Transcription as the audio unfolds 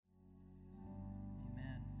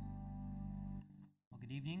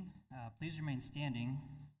evening. Please remain standing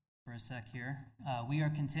for a sec here. We are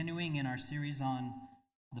continuing in our series on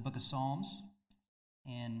the book of Psalms,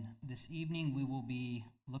 and this evening we will be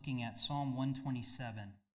looking at Psalm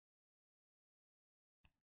 127.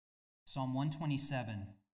 Psalm 127.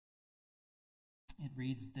 It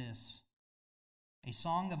reads this: A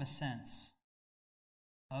song of ascents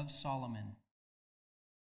of Solomon.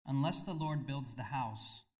 Unless the Lord builds the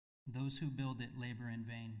house, those who build it labor in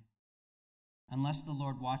vain. Unless the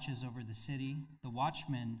Lord watches over the city, the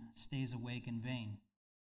watchman stays awake in vain.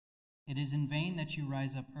 It is in vain that you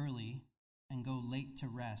rise up early and go late to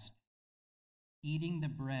rest, eating the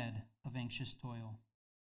bread of anxious toil,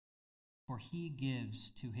 for he gives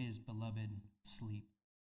to his beloved sleep.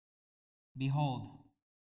 Behold,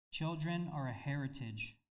 children are a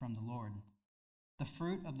heritage from the Lord, the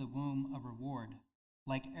fruit of the womb a reward.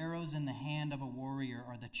 Like arrows in the hand of a warrior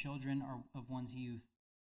are the children of one's youth.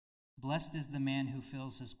 Blessed is the man who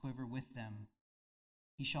fills his quiver with them.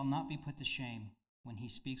 He shall not be put to shame when he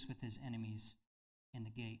speaks with his enemies in the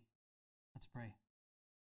gate. Let's pray.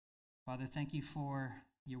 Father, thank you for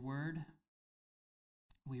your word.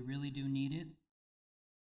 We really do need it.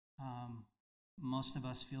 Most of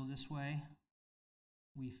us feel this way.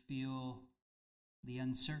 We feel the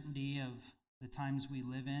uncertainty of the times we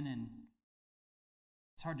live in, and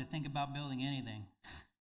it's hard to think about building anything,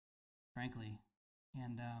 frankly.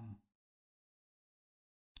 And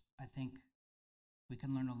I think we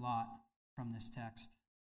can learn a lot from this text.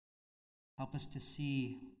 Help us to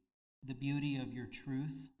see the beauty of your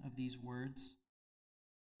truth of these words.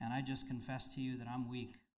 And I just confess to you that I'm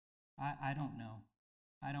weak. I don't know.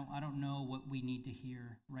 I don't know what we need to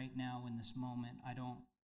hear right now in this moment. I don't.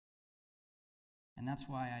 And that's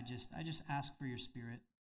why I just ask for your Spirit.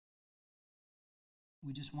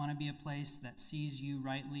 We just want to be a place that sees you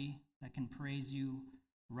rightly, that can praise you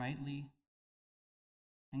rightly.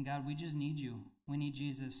 And God, we just need you. We need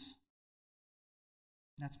Jesus.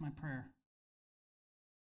 That's my prayer.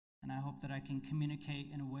 And I hope that I can communicate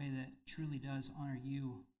in a way that truly does honor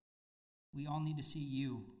you. We all need to see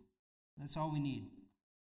you. That's all we need.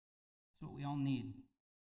 That's what we all need.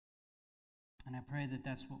 And I pray that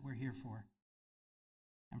that's what we're here for.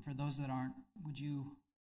 And for those that aren't, would you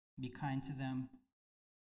be kind to them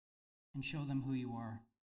and show them who you are?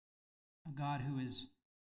 A God who is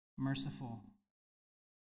merciful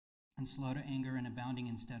and slow to anger and abounding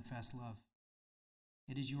in steadfast love.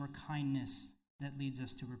 It is your kindness that leads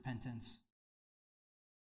us to repentance.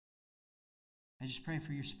 I just pray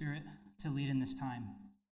for your Spirit to lead in this time.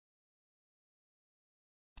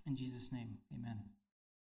 In Jesus' name, amen.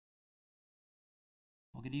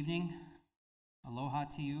 Well, good evening. Aloha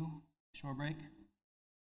to you, Shorebreak,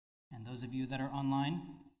 and those of you that are online.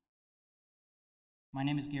 My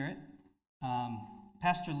name is Garrett.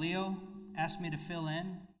 Pastor Leo asked me to fill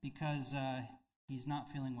in because he's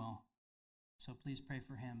not feeling well. So please pray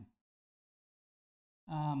for him.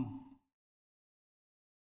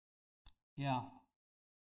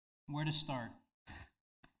 Where to start?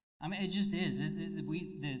 I mean, it just is.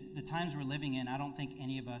 The times we're living in, I don't think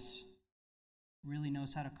any of us really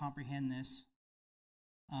knows how to comprehend this.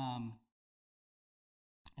 And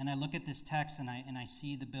I look at this text and I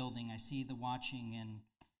see the building, I see the watching, and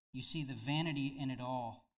you see the vanity in it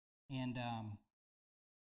all. And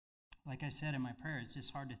like I said in my prayer, it's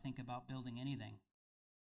just hard to think about building anything.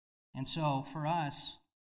 And so for us,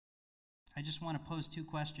 I just want to pose two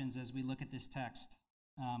questions as we look at this text.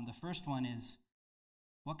 The first one is,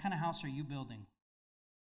 what kind of house are you building?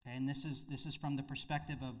 Okay, and this is from the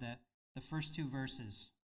perspective of the first two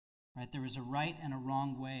verses. Right? There is a right and a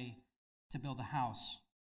wrong way to build a house.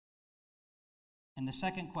 And the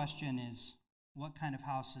second question is, what kind of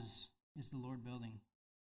house is the Lord building?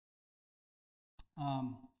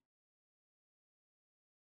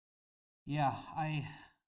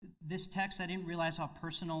 This text, I didn't realize how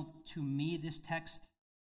personal to me this text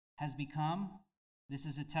has become. This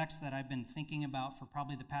is a text that I've been thinking about for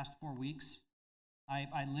probably the past 4 weeks. I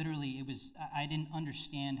didn't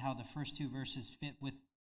understand how the first two verses fit with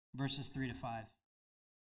verses 3 to 5.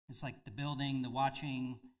 It's like the building, the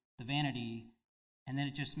watching, the vanity, and then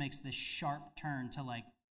it just makes this sharp turn to like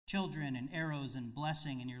children and arrows and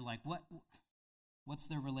blessing, and you're like, what's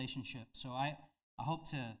their relationship? So I hope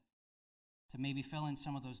to maybe fill in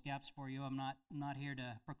some of those gaps for you. I'm not here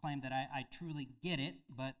to proclaim that I truly get it,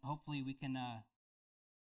 but hopefully we can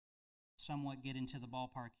somewhat get into the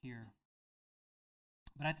ballpark here.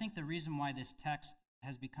 But I think the reason why this text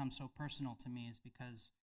has become so personal to me is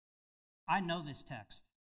because I know this text.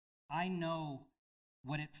 I know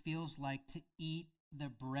what it feels like to eat the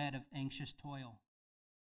bread of anxious toil.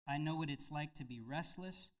 I know what it's like to be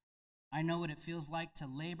restless. I know what it feels like to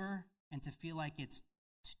labor and to feel like it's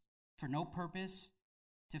for no purpose,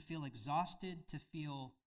 to feel exhausted, to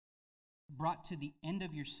feel brought to the end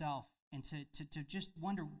of yourself, and to just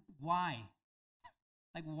wonder why.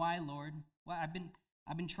 Like, why, Lord? Well, I've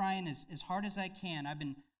been trying as hard as I can.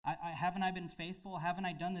 Haven't I been faithful? Haven't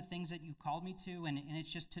I done the things that you called me to? And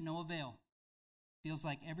it's just to no avail. Feels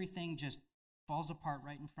like everything just falls apart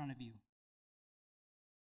right in front of you.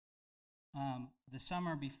 The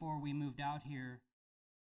summer before we moved out here,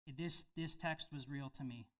 this text was real to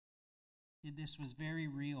me. This was very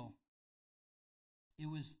real.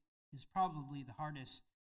 It's probably the hardest,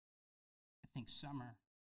 I think, summer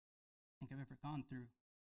I've ever gone through.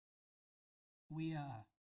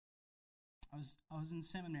 I was in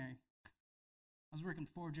seminary. I was working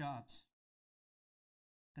 4 jobs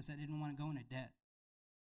because I didn't want to go into debt.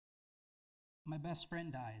 My best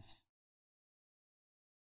friend dies.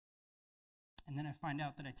 And then I find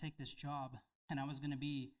out that I take this job, and I was going to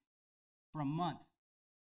be, for a month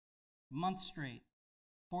straight,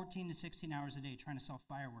 14 to 16 hours a day trying to sell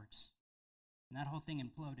fireworks. And that whole thing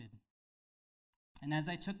imploded. And as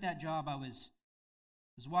I took that job, I was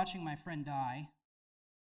watching my friend die,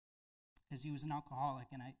 because he was an alcoholic,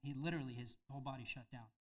 and his whole body shut down.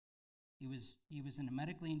 He was in a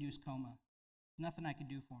medically induced coma. Nothing I could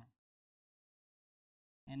do for him.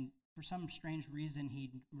 And for some strange reason,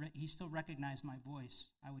 he still recognized my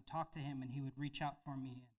voice. I would talk to him, and he would reach out for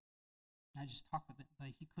me, and I just talked with it, but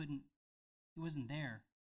he wasn't there,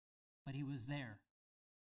 but he was there.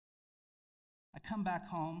 I come back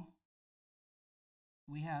home.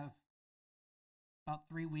 We have about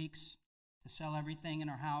 3 weeks to sell everything in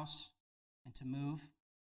our house and to move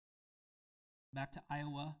back to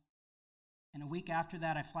Iowa. And a week after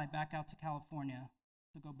that, I fly back out to California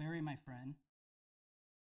to go bury my friend.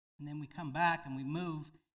 And then we come back and we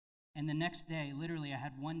move. And the next day, literally, I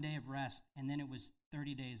had 1 day of rest. And then it was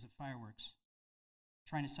 30 days of fireworks,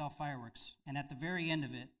 trying to sell fireworks. And at the very end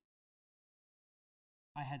of it,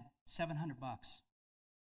 I had $700.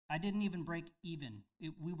 I didn't even break even.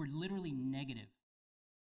 We were literally negative.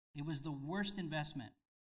 It was the worst investment.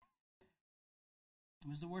 It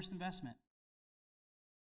was the worst investment.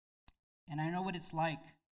 And I know what it's like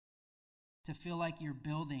to feel like you're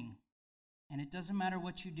building, and it doesn't matter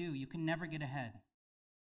what you do, you can never get ahead.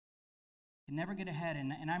 You can never get ahead.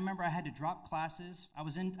 And I remember I had to drop classes. I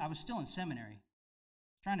was still in seminary,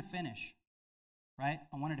 trying to finish, right?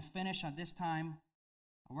 I wanted to finish at this time.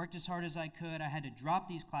 I worked as hard as I could. I had to drop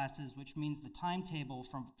these classes, which means the timetable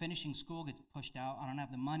from finishing school gets pushed out. I don't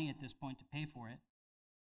have the money at this point to pay for it.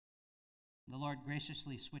 The Lord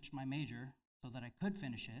graciously switched my major so that I could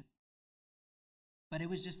finish it. But it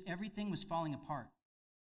was just, everything was falling apart,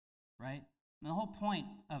 right? And the whole point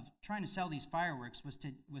of trying to sell these fireworks was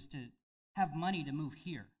to have money to move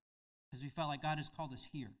here, because we felt like God has called us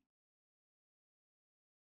here.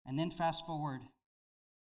 And then fast forward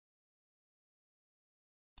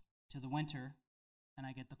to the winter, and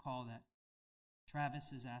I get the call that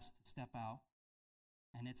Travis is asked to step out,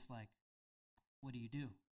 and it's like, what do you do?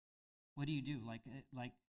 What do you do?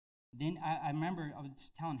 Then I remember I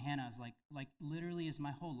was telling Hannah, I was like literally, is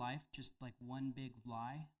my whole life just like one big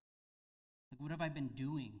lie? Like, what have I been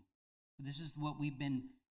doing? This is what we've been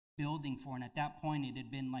building for, and at that point, it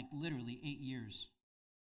had been like literally 8 years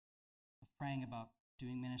of praying about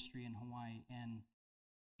doing ministry in Hawaii, and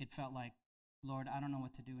it felt like, Lord, I don't know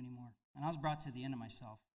what to do anymore. And I was brought to the end of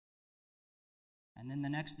myself. And then the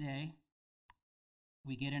next day,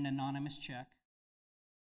 we get an anonymous check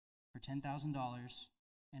for $10,000,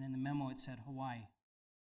 and in the memo it said Hawaii.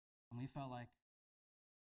 And we felt like,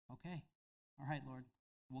 okay, all right, Lord,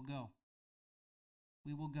 we'll go.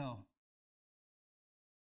 We will go.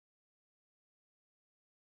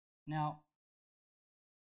 Now,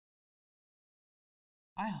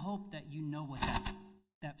 I hope that you know what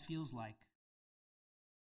that feels like.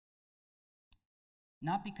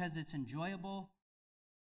 Not because it's enjoyable,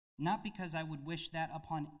 not because I would wish that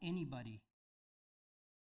upon anybody,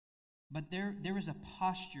 but there is a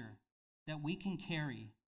posture that we can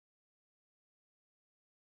carry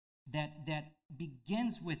that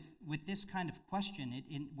begins with this kind of question,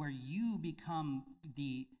 where you become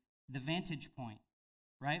the vantage point,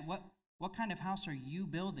 right? What kind of house are you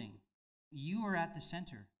building? You are at the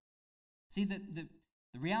center. See, the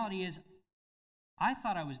reality is, I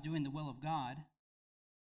thought I was doing the will of God,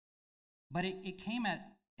 but it came at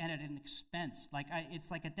an expense.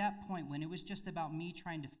 It's like at that point when it was just about me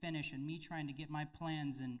trying to finish and me trying to get my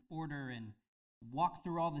plans in order and walk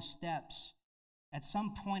through all the steps, at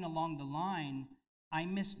some point along the line, I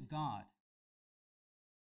missed God.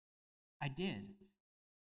 I did.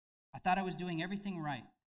 I thought I was doing everything right.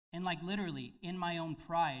 And like literally, in my own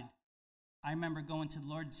pride, I remember going to the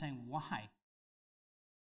Lord and saying, why? I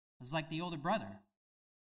was like the older brother.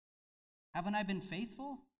 Haven't I been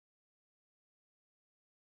faithful?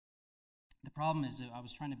 The problem is that I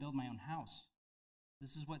was trying to build my own house.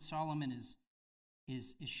 This is what Solomon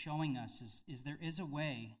is showing us, is there is a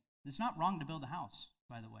way. It's not wrong to build a house,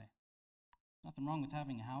 by the way. Nothing wrong with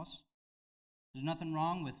having a house. There's nothing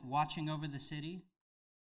wrong with watching over the city.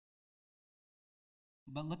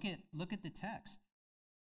 But look at the text.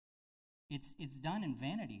 It's done in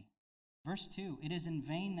vanity. Verse 2, it is in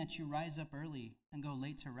vain that you rise up early and go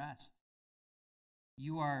late to rest.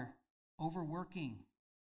 You are overworking.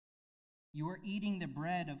 You are eating the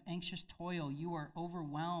bread of anxious toil. You are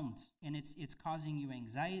overwhelmed, and it's causing you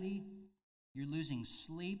anxiety. You're losing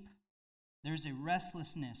sleep. There's a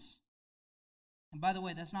restlessness. And by the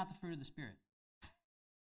way, that's not the fruit of the Spirit.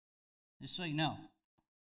 Just so you know.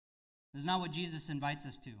 That's not what Jesus invites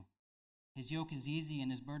us to. His yoke is easy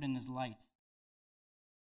and his burden is light.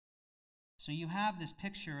 So you have this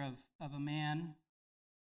picture of a man,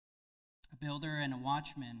 a builder, and a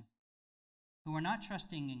watchman who are not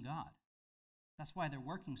trusting in God. That's why they're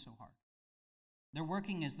working so hard. They're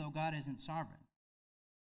working as though God isn't sovereign.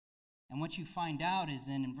 And what you find out is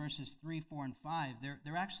in verses 3, 4, and 5,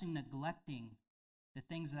 they're actually neglecting the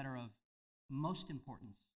things that are of most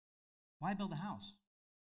importance. Why build a house?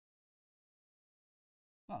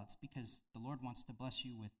 Well, it's because the Lord wants to bless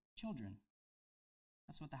you with children.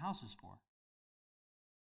 That's what the house is for.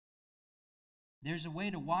 There's a way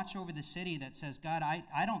to watch over the city that says, God,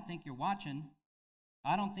 I don't think you're watching.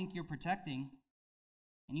 I don't think you're protecting.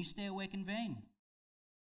 And you stay awake in vain.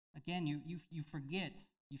 Again, you forget.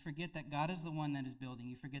 You forget that God is the one that is building.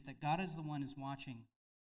 You forget that God is the one who's watching.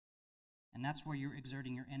 And that's where you're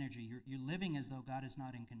exerting your energy. You're living as though God is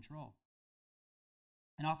not in control.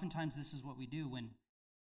 And oftentimes this is what we do.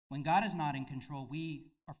 When God is not in control, we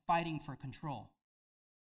are fighting for control.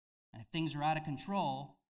 And if things are out of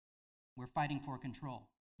control, we're fighting for control.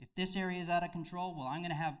 If this area is out of control, well, I'm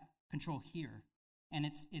going to have control here. And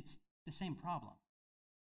it's the same problem.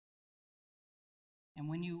 And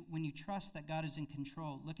when you trust that God is in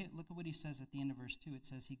control, look at what he says at the end of verse 2. It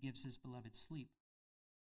says he gives his beloved sleep.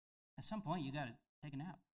 At some point, you got to take a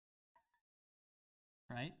nap.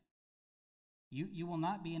 Right? You will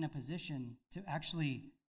not be in a position to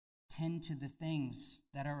actually tend to the things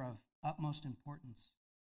that are of utmost importance.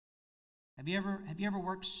 Have you ever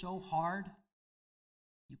worked so hard?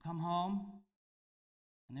 You come home,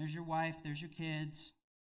 and there's your wife, there's your kids.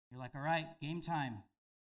 You're like, all right, game time.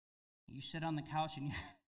 You sit on the couch and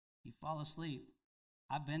you fall asleep.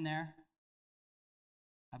 I've been there.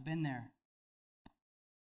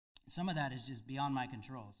 Some of that is just beyond my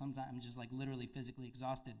control. Sometimes I'm just like literally physically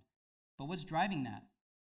exhausted. But what's driving that?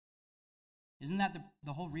 Isn't that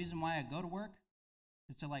the whole reason why I go to work?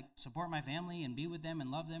 Is to like support my family and be with them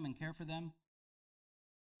and love them and care for them?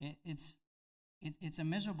 It's a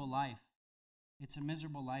miserable life. It's a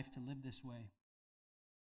miserable life to live this way.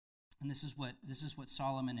 And this is what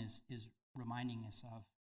Solomon is reminding us of.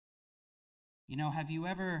 You know, have you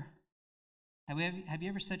ever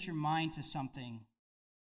set your mind to something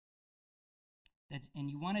and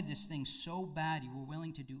you wanted this thing so bad you were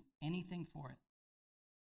willing to do anything for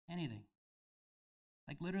it? Anything.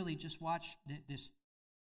 Like literally just watch this.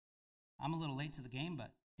 I'm a little late to the game,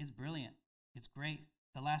 but it's brilliant. It's great.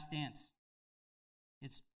 The Last Dance.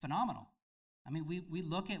 It's phenomenal. I mean, we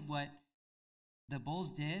look at what the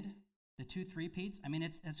Bulls did, the 2 3-peats. I mean,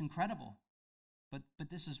 it's incredible. But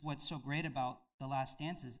this is what's so great about The Last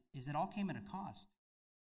Dance is it all came at a cost.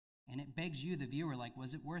 And it begs you, the viewer, like,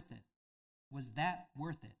 was it worth it? Was that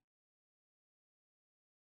worth it?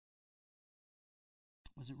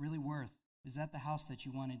 Was it really worth? Is that the house that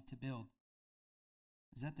you wanted to build?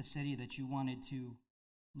 Is that the city that you wanted to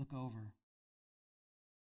look over?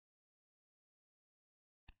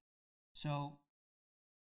 So,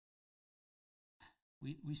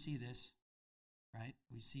 we see this, right?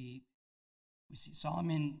 We see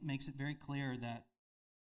Solomon makes it very clear that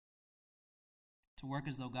to work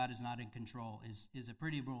as though God is not in control is a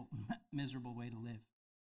pretty miserable way to live.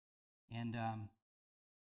 And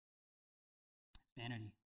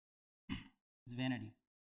vanity. It's vanity.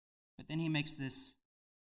 But then he makes this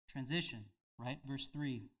transition, right? Verse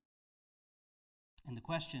 3. And the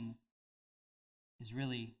question is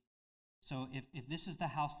really, so if this is the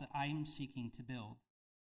house that I'm seeking to build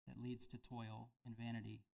that leads to toil and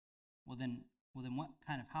vanity, well then what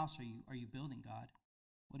kind of house are you building, God?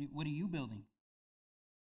 What are you building?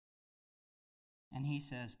 And he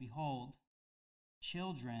says, behold,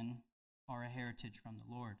 children are a heritage from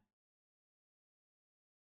the Lord.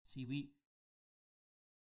 See,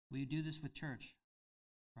 We do this with church,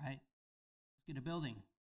 right? Let's get a building.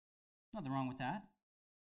 Nothing wrong with that.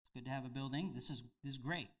 It's good to have a building. This is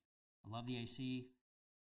great. I love the AC,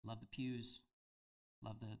 love the pews,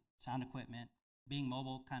 love the sound equipment. Being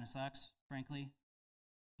mobile kind of sucks, frankly.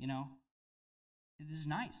 You know, this is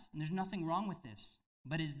nice, and there's nothing wrong with this.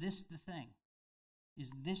 But is this the thing?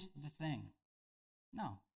 Is this the thing?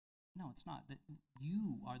 No, it's not.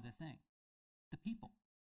 You are the thing. The people,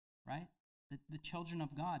 right? The children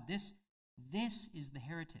of God. This is the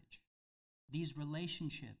heritage. These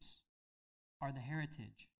relationships are the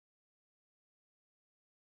heritage.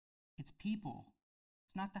 It's people.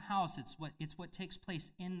 It's not the house. It's what takes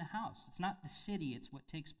place in the house. It's not the city. It's what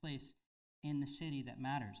takes place in the city that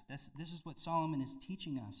matters. This is what Solomon is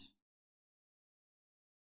teaching us.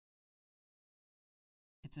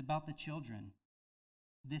 It's about the children.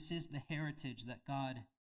 This is the heritage that God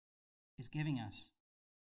is giving us.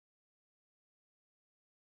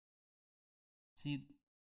 See,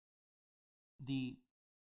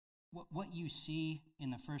 what you see in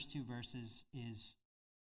the first two verses is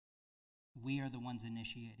we are the ones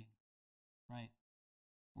initiating, right?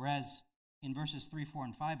 Whereas in verses 3, 4,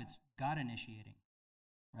 and 5, it's God initiating,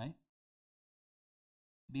 right?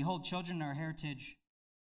 Behold, children are heritage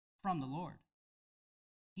from the Lord.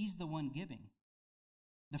 He's the one giving.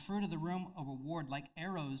 The fruit of the womb a reward, like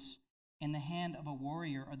arrows in the hand of a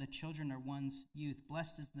warrior are the children of one's youth.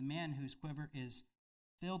 Blessed is the man whose quiver is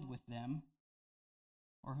filled with them,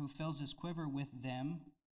 or who fills his quiver with them,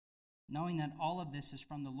 knowing that all of this is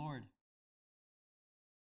from the Lord.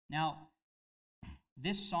 Now,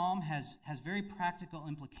 this psalm has very practical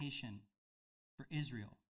implication for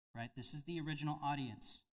Israel, right? This is the original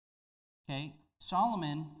audience. Okay?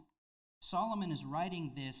 Solomon is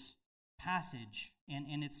writing this passage,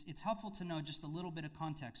 and it's helpful to know just a little bit of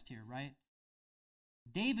context here, right?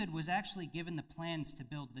 David was actually given the plans to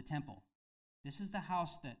build the temple. This is the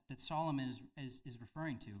house that Solomon is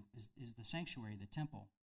referring to, is the sanctuary, the temple,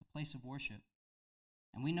 the place of worship.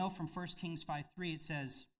 And we know from 1 Kings 5:3, it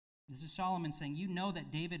says, this is Solomon saying, you know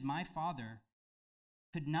that David, my father,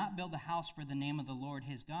 could not build a house for the name of the Lord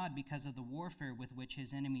his God because of the warfare with which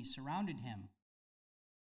his enemies surrounded him,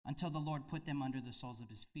 until the Lord put them under the soles of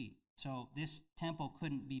his feet. So this temple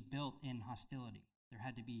couldn't be built in hostility. There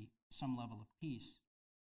had to be some level of peace.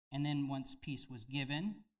 And then once peace was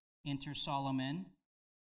given, enter Solomon.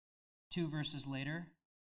 2 verses later,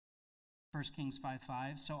 1 Kings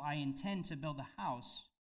 5:5. So I intend to build a house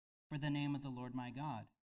for the name of the Lord my God.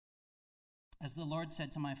 As the Lord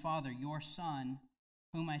said to my father, your son,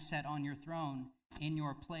 whom I set on your throne in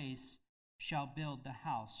your place, shall build the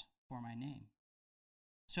house for my name.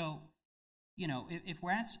 So, you know, if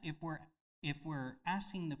we're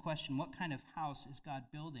asking the question, what kind of house is God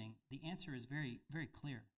building? The answer is very, very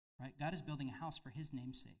clear, right? God is building a house for his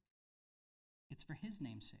name's sake. It's for his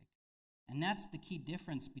name's sake. And that's the key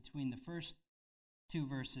difference between the first two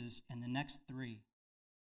verses and the next three.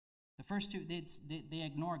 The first two, they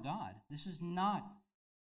ignore God. This is not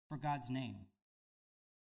for God's name.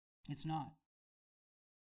 It's not.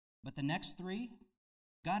 But the next three,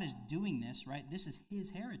 God is doing this, right? This is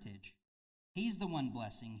his heritage. He's the one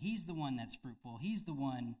blessing. He's the one that's fruitful. He's the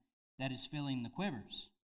one that is filling the quivers,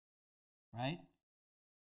 right?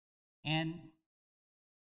 And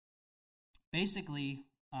basically,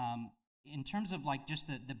 in terms of like just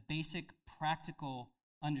the basic practical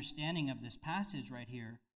understanding of this passage right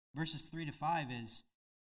here, verses 3 to 5 is,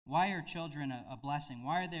 why are children a blessing?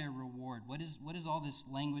 Why are they a reward? What is all this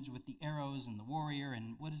language with the arrows and the warrior,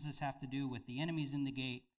 and what does this have to do with the enemies in the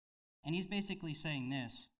gate? And he's basically saying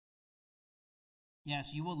this.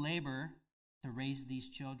 Yes, you will labor to raise these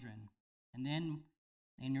children. And then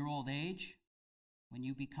in your old age, when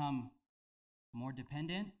you become more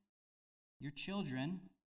dependent, your children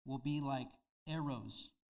will be like arrows.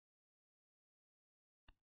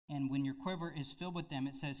 And when your quiver is filled with them,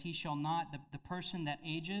 it says, he shall not, the person that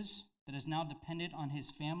ages, that is now dependent on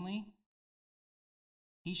his family,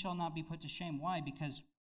 he shall not be put to shame. Why? Because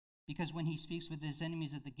when he speaks with his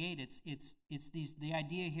enemies at the gate, the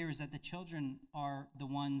idea here is that the children are the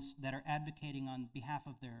ones that are advocating on behalf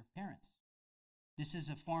of their parents. This is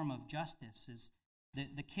a form of justice.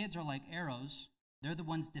 The kids are like arrows. They're the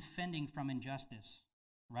ones defending from injustice,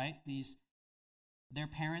 right? Their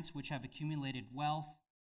parents, which have accumulated wealth,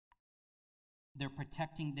 they're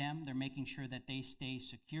protecting them. They're making sure that they stay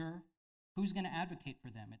secure. Who's going to advocate for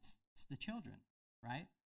them? It's the children, right?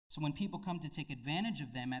 So when people come to take advantage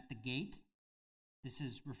of them at the gate, this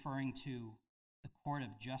is referring to the court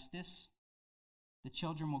of justice, the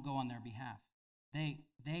children will go on their behalf. The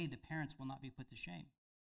parents, will not be put to shame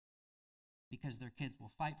because their kids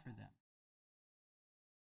will fight for them.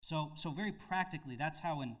 So very practically, that's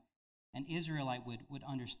how an Israelite would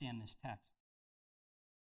understand this text.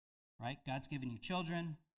 Right? God's given you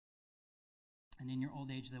children, and in your old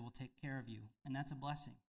age they will take care of you. And that's a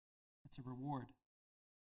blessing. That's a reward.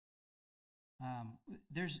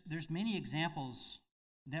 There's many examples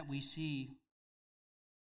that we see,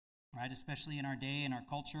 right, especially in our day, in our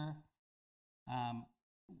culture.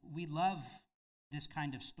 We love this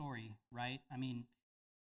kind of story, right? I mean,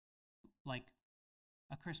 like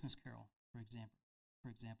A Christmas Carol, for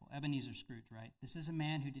example. Ebenezer Scrooge, right? This is a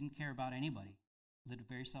man who didn't care about anybody, lived a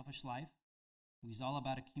very selfish life. He was all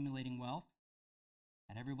about accumulating wealth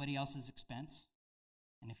at everybody else's expense.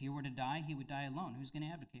 And if he were to die, he would die alone. Who's going to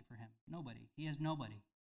advocate for him? Nobody. He has nobody.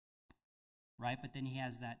 Right? But then he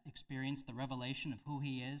has that experience, the revelation of who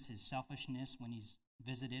he is, his selfishness when he's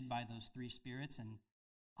visited by those three spirits, and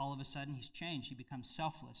all of a sudden he's changed. He becomes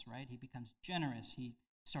selfless, right? He becomes generous. He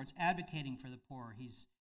starts advocating for the poor. He's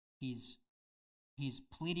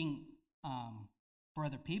pleading for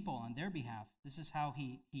other people on their behalf. This is how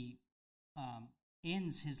he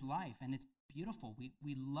ends his life, and it's beautiful.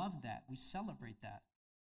 We love that. We celebrate that.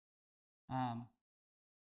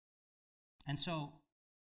 And so,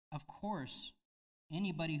 of course,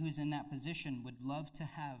 anybody who's in that position would love to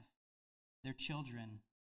have their children,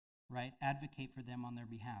 right, advocate for them on their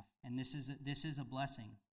behalf. And this is a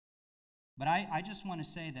blessing. But I just want to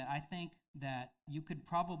say that I think that you could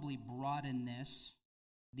probably broaden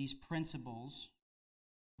these principles,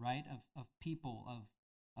 right, of people,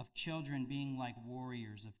 of children being like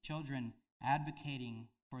warriors, of children advocating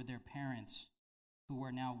for their parents who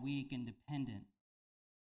are now weak and dependent.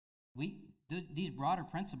 These broader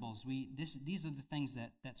principles, these are the things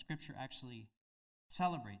that Scripture actually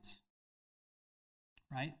celebrates,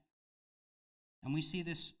 right? And we see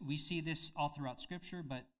this all throughout Scripture,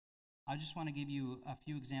 but I just want to give you a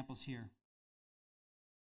few examples here.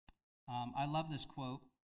 I love this quote.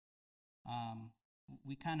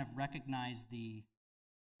 We kind of recognize the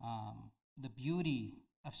beauty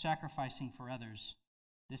of sacrificing for others.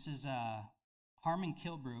 This is Harmon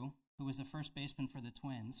Killebrew, who was the first baseman for the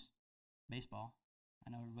Twins. Baseball. I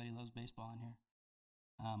know everybody loves baseball in here.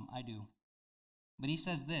 I do. But he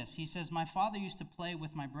says this. He says, "My father used to play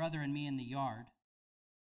with my brother and me in the yard.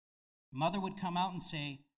 Mother would come out and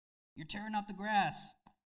say, 'You're tearing up the grass.'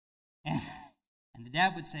 And the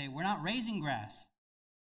dad would say, 'We're not raising grass.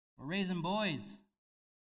 We're raising boys.'"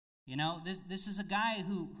 You know, this is a guy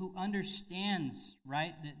who understands,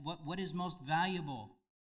 right, that what is most valuable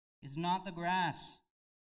is not the grass.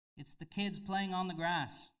 It's the kids playing on the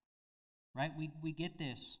grass, right? We get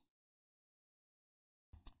this.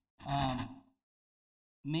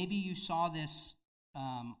 Maybe you saw this.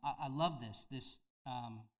 I love this. This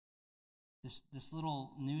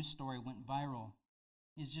little news story went viral.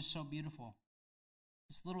 It's just so beautiful.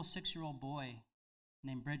 This little 6-year-old boy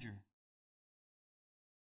named Bridger.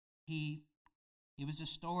 It was a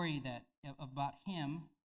story about him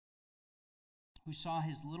who saw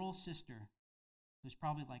his little sister, who was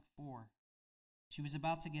probably like 4. She was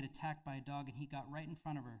about to get attacked by a dog, and he got right in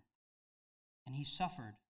front of her, and he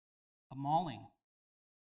suffered a mauling,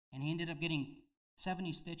 and he ended up getting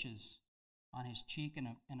 70 stitches on his cheek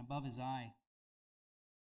and above his eye.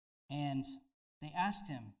 And they asked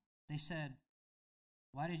him, they said,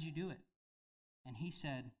 "Why did you do it?" And he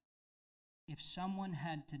said, "If someone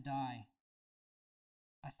had to die,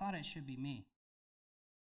 I thought it should be me."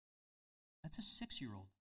 That's a 6-year-old.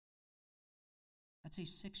 That's a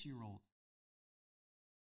 6-year-old.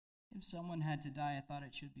 If someone had to die, I thought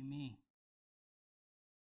it should be me.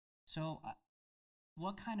 So,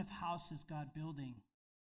 what kind of house is God building?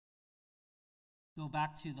 Go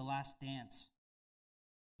back to The Last Dance.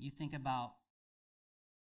 You think about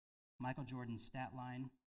Michael Jordan's stat line,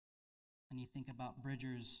 and you think about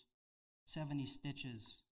Bridger's 70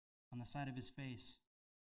 stitches on the side of his face.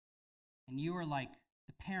 And you were like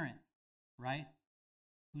the parent, right?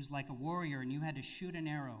 Who's like a warrior, and you had to shoot an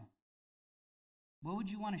arrow. What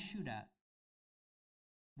would you want to shoot at?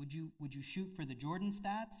 Would you shoot for the Jordan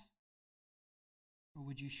stats? Or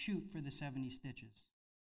would you shoot for the 70 stitches?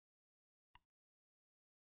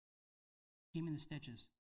 Give me the stitches.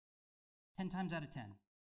 10 times out of 10.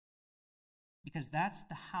 Because that's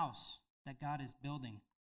the house that God is building.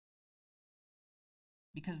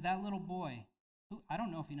 Because that little boy, who I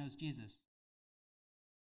don't know if he knows Jesus.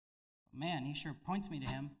 But man, he sure points me to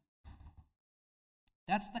him.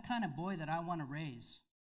 That's the kind of boy that I want to raise.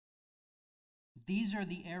 These are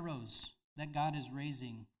the arrows that God is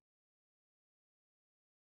raising.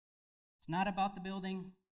 It's not about the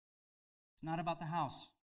building. It's not about the house.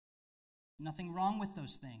 Nothing wrong with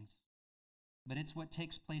those things. But it's what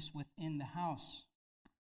takes place within the house.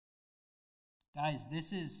 Guys,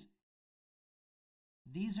 these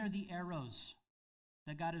are the arrows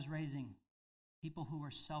that God is raising. People who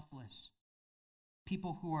are selfless.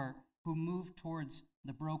 People who move towards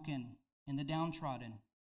the broken and the downtrodden.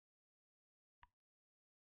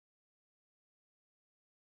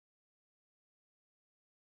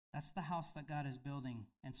 That's the house that God is building.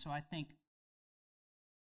 And so I think,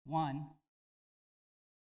 one,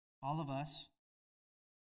 all of us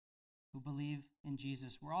who believe in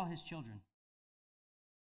Jesus, we're all his children.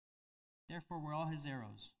 Therefore, we're all his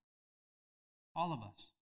arrows. All of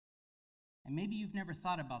us. And maybe you've never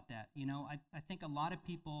thought about that. You know, I think a lot of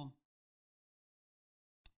people,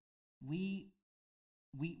 we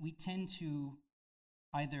tend to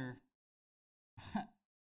either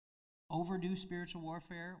overdo spiritual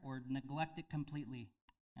warfare or neglect it completely.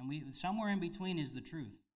 And somewhere in between is the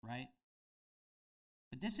truth, right?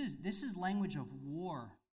 But this is language of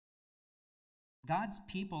war. God's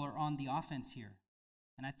people are on the offense here.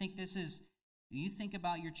 And I think you think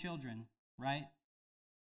about your children, right?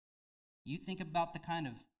 You think about the kind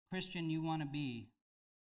of Christian you want to be.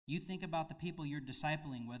 You think about the people you're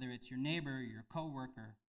discipling, whether it's your neighbor, your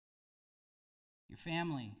coworker, your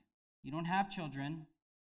family. You don't have children,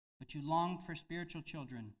 but you long for spiritual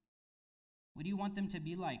children. What do you want them to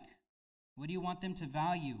be like? What do you want them to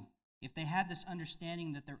value? If they had this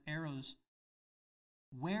understanding that they're arrows,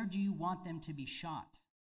 where do you want them to be shot?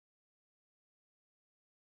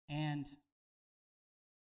 And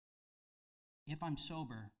if I'm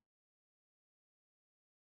sober,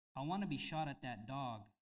 I want to be shot at that dog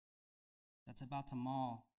that's about to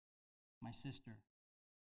maul my sister.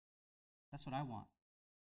 That's what I want.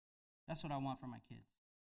 That's what I want for my kids.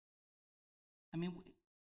 I mean,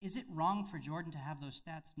 is it wrong for Jordan to have those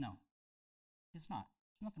stats? No, it's not.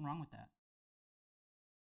 There's nothing wrong with that.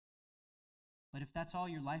 But if that's all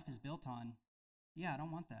your life is built on, yeah, I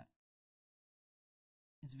don't want that.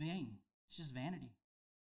 It's vain. It's just vanity.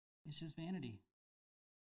 It's just vanity.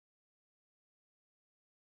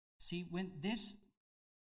 See,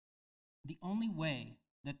 the only way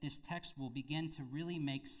that this text will begin to really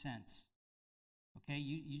make sense, okay,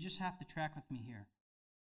 you just have to track with me here.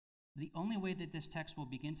 The only way that this text will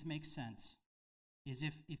begin to make sense is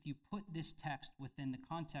if you put this text within the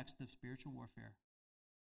context of spiritual warfare,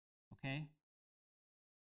 okay?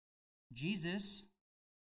 Jesus,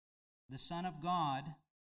 the Son of God,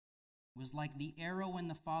 was like the arrow in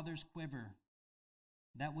the Father's quiver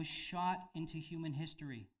that was shot into human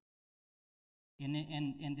history.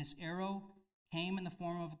 And this arrow came in the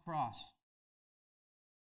form of a cross.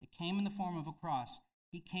 It came in the form of a cross.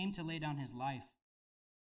 He came to lay down his life.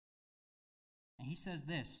 And he says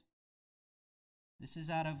this. This is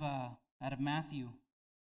out of Matthew.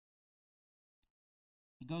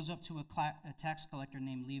 He goes up to a tax collector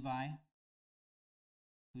named Levi,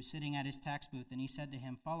 who's sitting at his tax booth, and he said to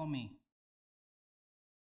him, "Follow me."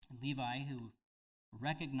 And Levi, who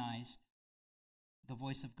recognized the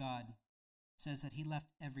voice of God, says that he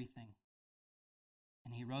left everything,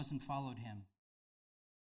 and he rose and followed him.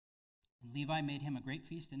 And Levi made him a great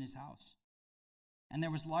feast in his house. And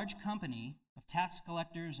there was large company of tax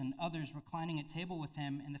collectors and others reclining at table with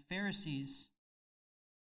him, and the Pharisees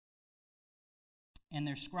and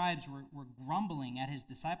their scribes were grumbling at his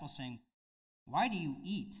disciples, saying, "Why do you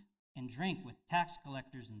eat and drink with tax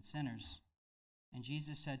collectors and sinners?" And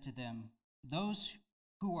Jesus said to them, "Those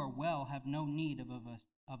who are well have no need of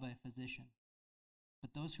a physician,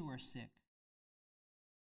 but those who are sick.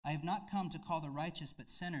 I have not come to call the righteous, but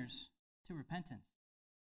sinners to repentance."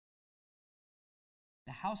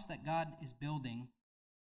 The house that God is building,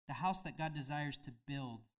 the house that God desires to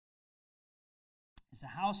build, is a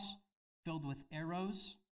house filled with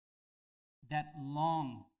arrows that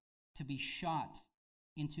long to be shot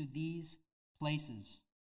into these places.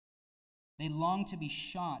 They long to be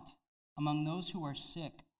shot among those who are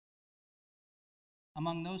sick,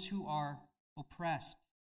 among those who are oppressed,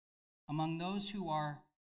 among those who are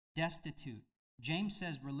destitute. James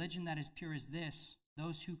says religion that is pure is this: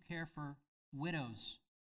 those who care for widows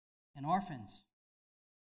and orphans.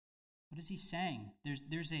 What is he saying?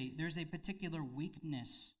 There's a particular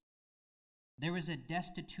weakness. There is a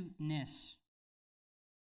destituteness.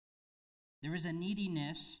 There is a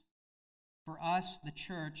neediness for us, the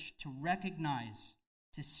church, to recognize,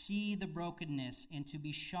 to see the brokenness, and to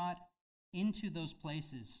be shot into those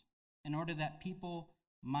places in order that people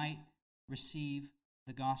might receive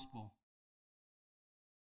the gospel.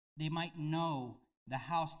 They might know the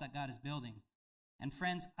house that God is building. And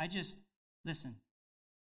friends, listen,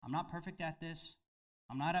 I'm not perfect at this.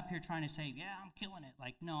 I'm not up here trying to say, yeah, I'm killing it.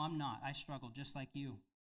 Like, no, I'm not. I struggle just like you.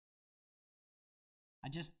 I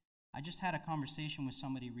just had a conversation with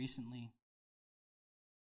somebody recently,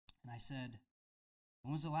 And I said,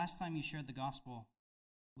 when was the last time you shared the gospel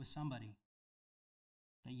with somebody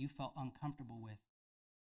that you felt uncomfortable with?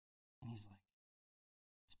 And he's like,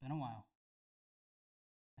 it's been a while.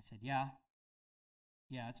 I said, yeah,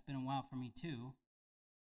 it's been a while for me too.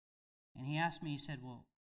 And he asked me, he said, well,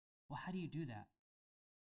 how do you do that?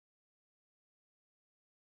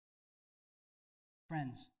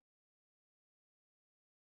 Friends,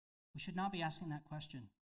 we should not be asking that question.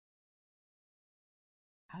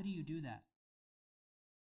 How do you do that?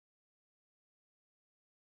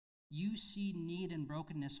 You see need and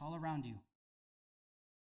brokenness all around you.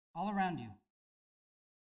 All around you.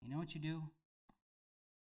 You know what you do?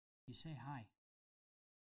 You say, hi.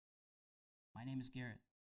 My name is Garrett.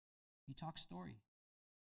 You talk story.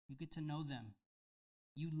 You get to know them.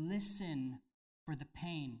 You listen for the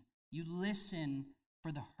pain. You listen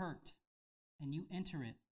for the hurt. And you enter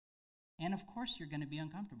it. And of course you're going to be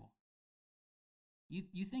uncomfortable.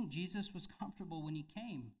 You think Jesus was comfortable when he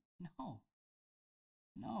came? No.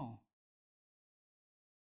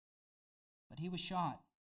 But he was shot.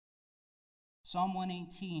 Psalm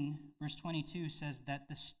 118, verse 22 says that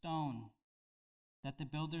the stone that the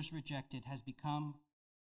builders rejected has become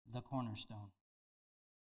the cornerstone.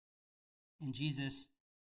 And Jesus,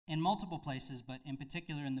 in multiple places, but in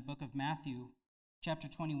particular in the book of Matthew, chapter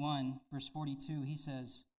 21, verse 42, he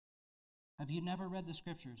says, have you never read the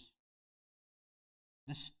scriptures?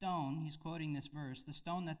 The stone, he's quoting this verse, the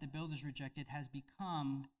stone that the builders rejected has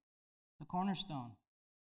become the cornerstone.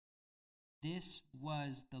 This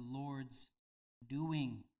was the Lord's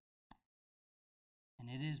doing, and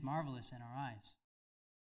it is marvelous in our eyes.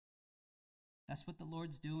 That's what the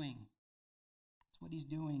Lord's doing. That's what he's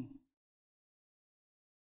doing.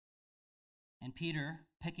 And Peter,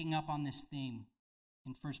 picking up on this theme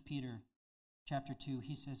in 1 Peter chapter 2,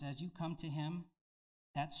 he says, as you come to him,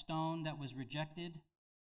 that stone that was rejected,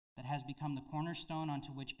 that has become the cornerstone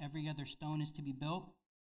onto which every other stone is to be built,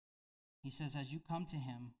 he says, as you come to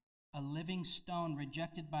him, a living stone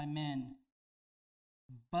rejected by men,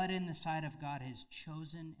 but in the sight of God is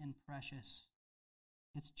chosen and precious.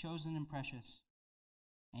 It's chosen and precious.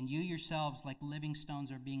 And you yourselves, like living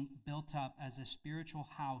stones, are being built up as a spiritual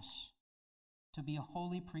house to be a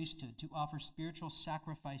holy priesthood, to offer spiritual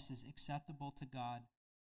sacrifices acceptable to God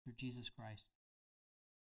through Jesus Christ.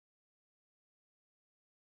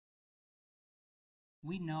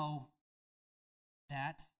 We know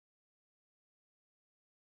that,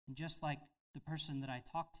 and just like the person that I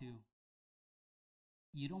talked to,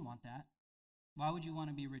 you don't want that. Why would you want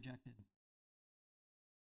to be rejected?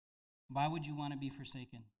 Why would you want to be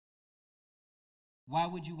forsaken? Why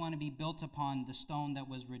would you want to be built upon the stone that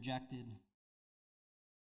was rejected?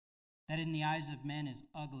 That in the eyes of men is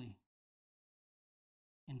ugly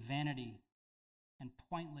and vanity and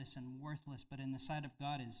pointless and worthless, but in the sight of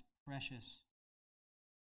God is precious.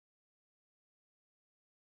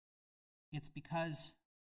 It's because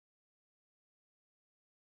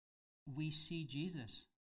we see Jesus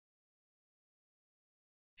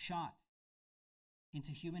shot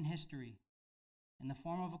into human history in the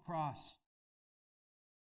form of a cross.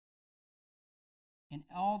 In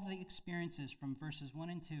all the experiences from verses 1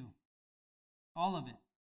 and 2, all of it,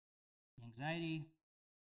 the anxiety,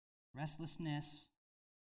 restlessness,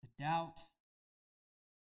 the doubt,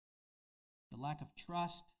 the lack of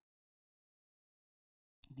trust,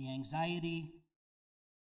 the anxiety,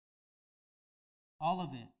 all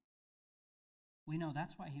of it, we know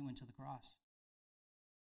that's why he went to the cross.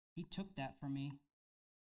 He took that for me.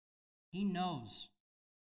 He knows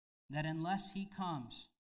that unless he comes,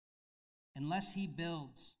 unless he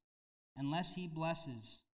builds, unless he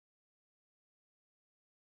blesses,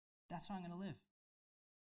 that's how I'm going to live.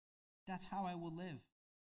 That's how I will live.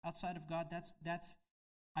 Outside of God, that's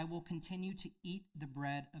I will continue to eat the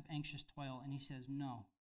bread of anxious toil. And he says, no,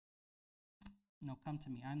 come to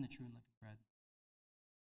me. I'm the true and living bread.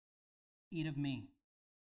 Eat of me.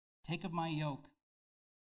 Take of my yoke.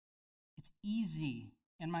 It's easy,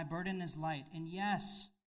 and my burden is light. And yes,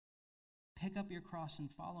 pick up your cross and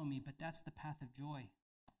follow me, but that's the path of joy.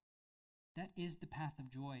 That is the path of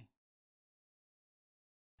joy.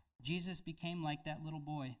 Jesus became like that little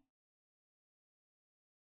boy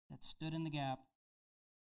that stood in the gap,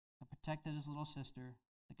 that protected his little sister,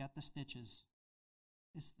 that got the stitches.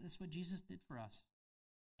 This is what Jesus did for us.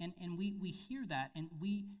 And we hear that, and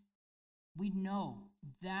we know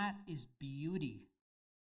that is beauty.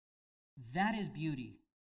 That is beauty.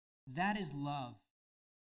 That is love.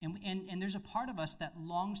 And there's a part of us that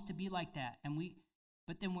longs to be like that.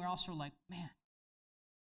 But then we're also like, man,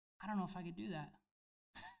 I don't know if I could do that.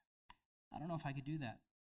 I don't know if I could do that.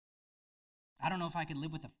 I don't know if I could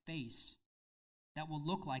live with a face that will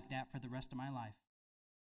look like that for the rest of my life.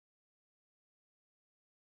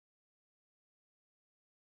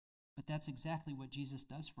 But that's exactly what Jesus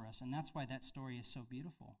does for us, and that's why that story is so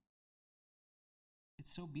beautiful.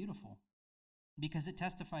 It's so beautiful because it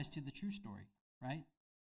testifies to the true story, right?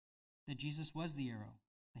 That Jesus was the arrow,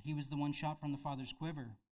 that he was the one shot from the Father's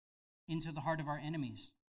quiver into the heart of our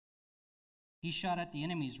enemies. He shot at the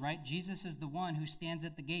enemies, right? Jesus is the one who stands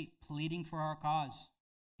at the gate pleading for our cause.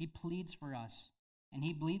 He pleads for us, and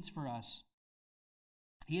he bleeds for us.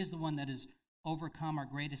 He is the one that has overcome our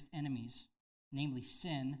greatest enemies, namely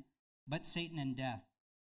sin, but Satan and death.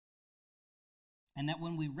 And that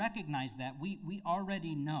when we recognize that, we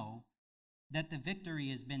already know that the victory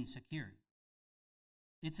has been secured.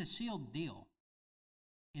 It's a sealed deal.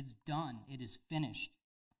 It's done. It is finished.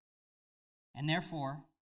 And therefore,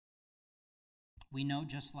 we know,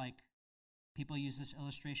 just like people use this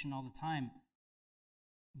illustration all the time,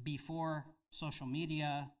 before social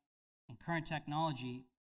media and current technology,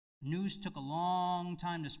 news took a long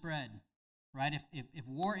time to spread, right? If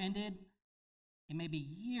war ended, it may be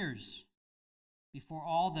years before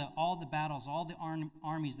all the battles, all the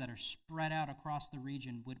armies that are spread out across the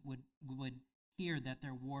region would hear that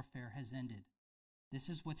their warfare has ended. This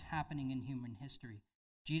is what's happening in human history.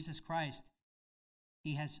 Jesus Christ,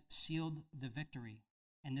 he has sealed the victory,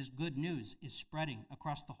 and this good news is spreading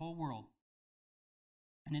across the whole world.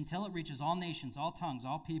 And until it reaches all nations, all tongues,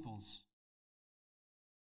 all peoples,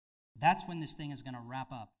 that's when this thing is going to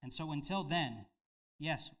wrap up. And so until then,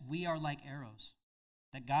 yes, we are like arrows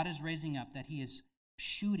that God is raising up, that he is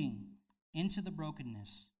shooting into the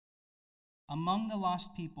brokenness, among the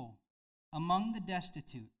lost people, among the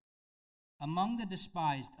destitute, among the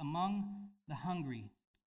despised, among the hungry.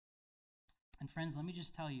 And friends, let me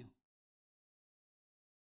just tell you,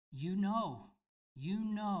 you know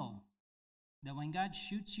that when God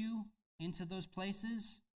shoots you into those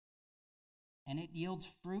places and it yields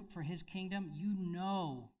fruit for his kingdom, you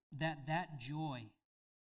know that that joy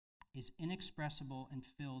is inexpressible and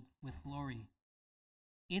filled with glory.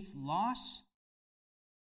 It's loss,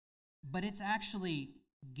 but it's actually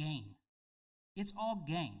gain. It's all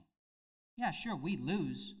gain. Yeah, sure, we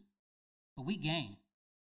lose, but we gain.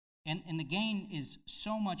 And the gain is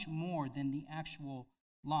so much more than the actual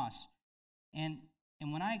loss. And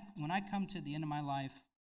when I come to the end of my life,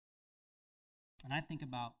 and I think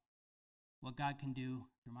about what God can do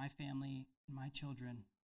through my family and my children,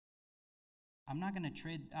 I'm not going to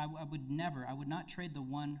trade, I would not trade the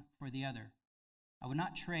one for the other. I would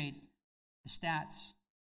not trade the stats,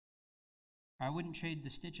 or I wouldn't trade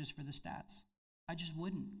the stitches for the stats. I just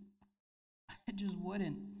wouldn't. I just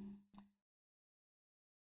wouldn't.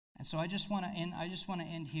 And so I just want to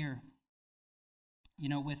end here,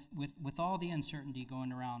 with all the uncertainty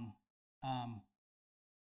going around.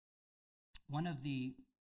 One of the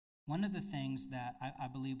things that I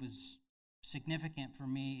believe was significant for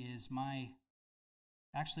me is my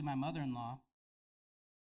mother-in-law,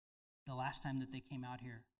 the last time that they came out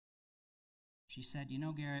here, she said,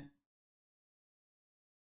 Garrett,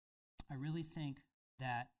 I really think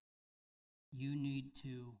that you need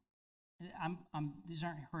to, these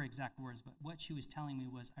aren't her exact words, but what she was telling me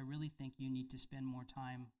was, I really think you need to spend more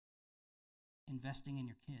time investing in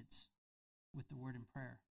your kids with the word and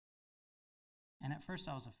prayer. And at first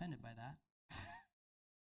I was offended by that.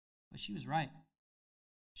 But she was right.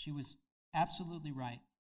 She was absolutely right.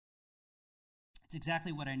 It's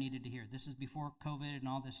exactly what I needed to hear. This is before COVID and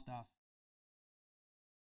all this stuff.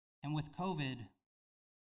 And with COVID,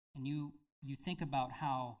 and you think about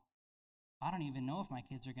how, I don't even know if my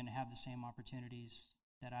kids are going to have the same opportunities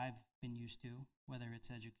that I've been used to, whether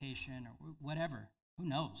it's education or whatever. Who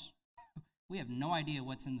knows? We have no idea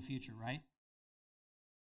what's in the future, right?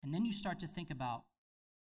 And then you start to think about,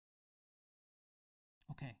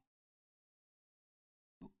 okay,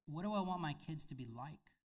 what do I want my kids to be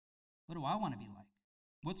like? What do I want to be like?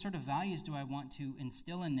 What sort of values do I want to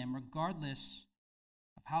instill in them regardless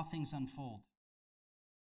of how things unfold?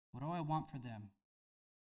 What do I want for them?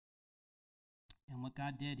 And what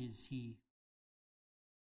God did is he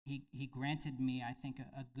granted me, I think,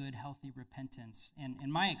 a good, healthy repentance.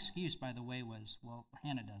 And my excuse, by the way, was, well,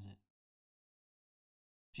 Hannah does it.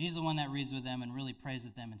 She's the one that reads with them and really prays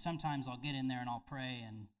with them. And sometimes I'll get in there and I'll pray.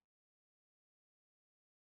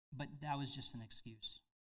 But that was just an excuse.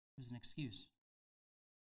 It was an excuse.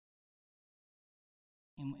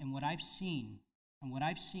 And what I've seen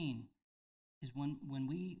is when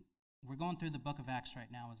we're going through the book of Acts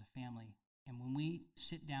right now as a family, and when we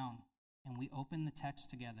sit down and we open the text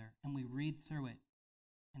together and we read through it,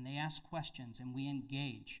 and they ask questions and we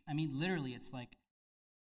engage. I mean, literally, it's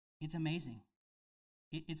amazing.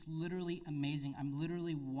 It's literally amazing. I'm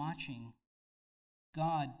literally watching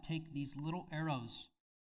God take these little arrows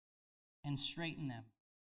and straighten them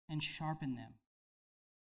and sharpen them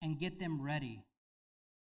and get them ready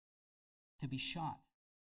to be shot.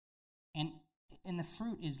 And the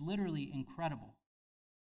fruit is literally incredible.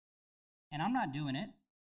 And I'm not doing it.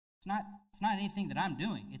 It's not anything that I'm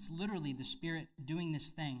doing. It's literally the Spirit doing this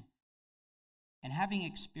thing. And having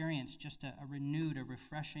experienced just a renewed, a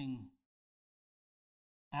refreshing,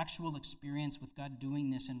 actual experience with God doing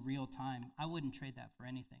this in real time, I wouldn't trade that for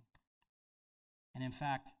anything. And in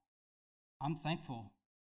fact, I'm thankful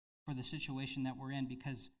for the situation that we're in,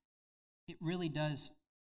 because it really does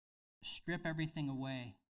strip everything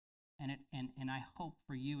away. And I hope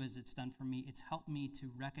for you, as it's done for me, it's helped me to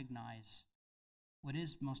recognize what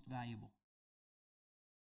is most valuable.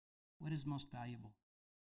 What is most valuable?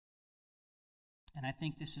 And I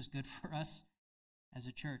think this is good for us as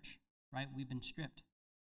a church, right? We've been stripped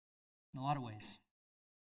in a lot of ways.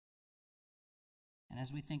 And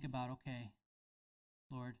as we think about, okay,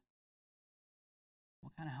 Lord,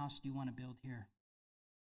 what kind of house do you want to build here?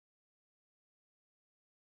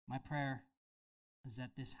 My prayer is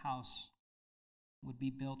that this house would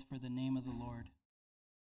be built for the name of the Lord,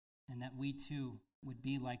 and that we too would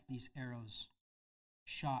be like these arrows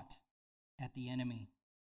shot at the enemy,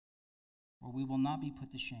 where we will not be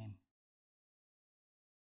put to shame.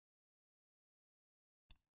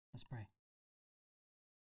 Let's pray.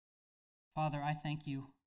 Father, I thank you.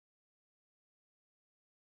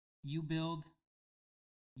 You build,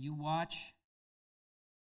 you watch,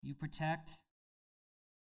 you protect,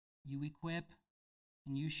 you equip,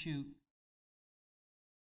 and you shoot.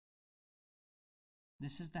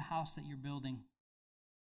 This is the house that you're building.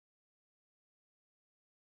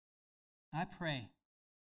 I pray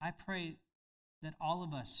that all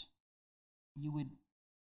of us, you would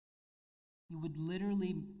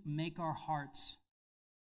literally make our hearts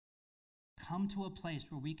come to a place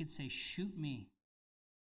where we could say, shoot me.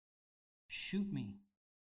 Shoot me.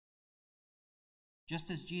 Just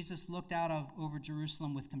as Jesus looked out over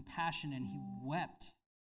Jerusalem with compassion, and he wept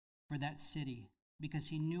for that city because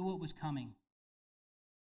he knew what was coming.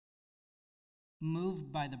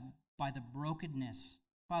 Moved by the brokenness.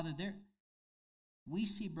 Father, we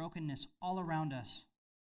see brokenness all around us.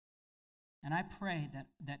 And I pray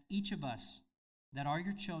that each of us that are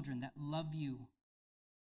your children, that love you,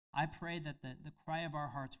 I pray that the cry of our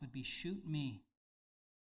hearts would be, shoot me.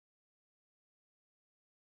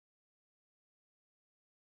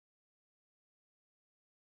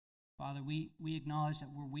 Father, we acknowledge that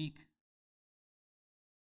we're weak.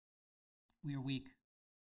 We are weak.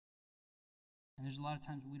 And there's a lot of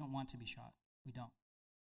times we don't want to be shot. We don't.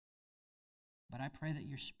 But I pray that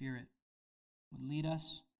your Spirit would lead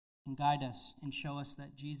us and guide us and show us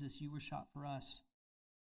that, Jesus, you were shot for us.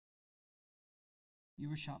 You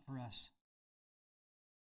were shot for us.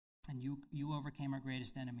 And you overcame our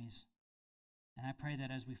greatest enemies. And I pray that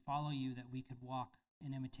as we follow you, that we could walk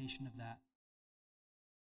in imitation of that.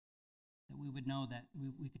 That we would know that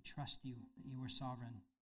we could trust you, that you were sovereign.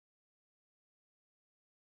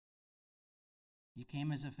 You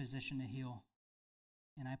came as a physician to heal.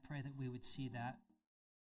 And I pray that we would see that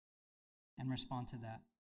and respond to that.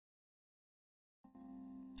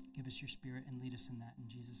 Give us your Spirit and lead us in that. In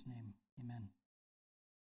Jesus' name, amen.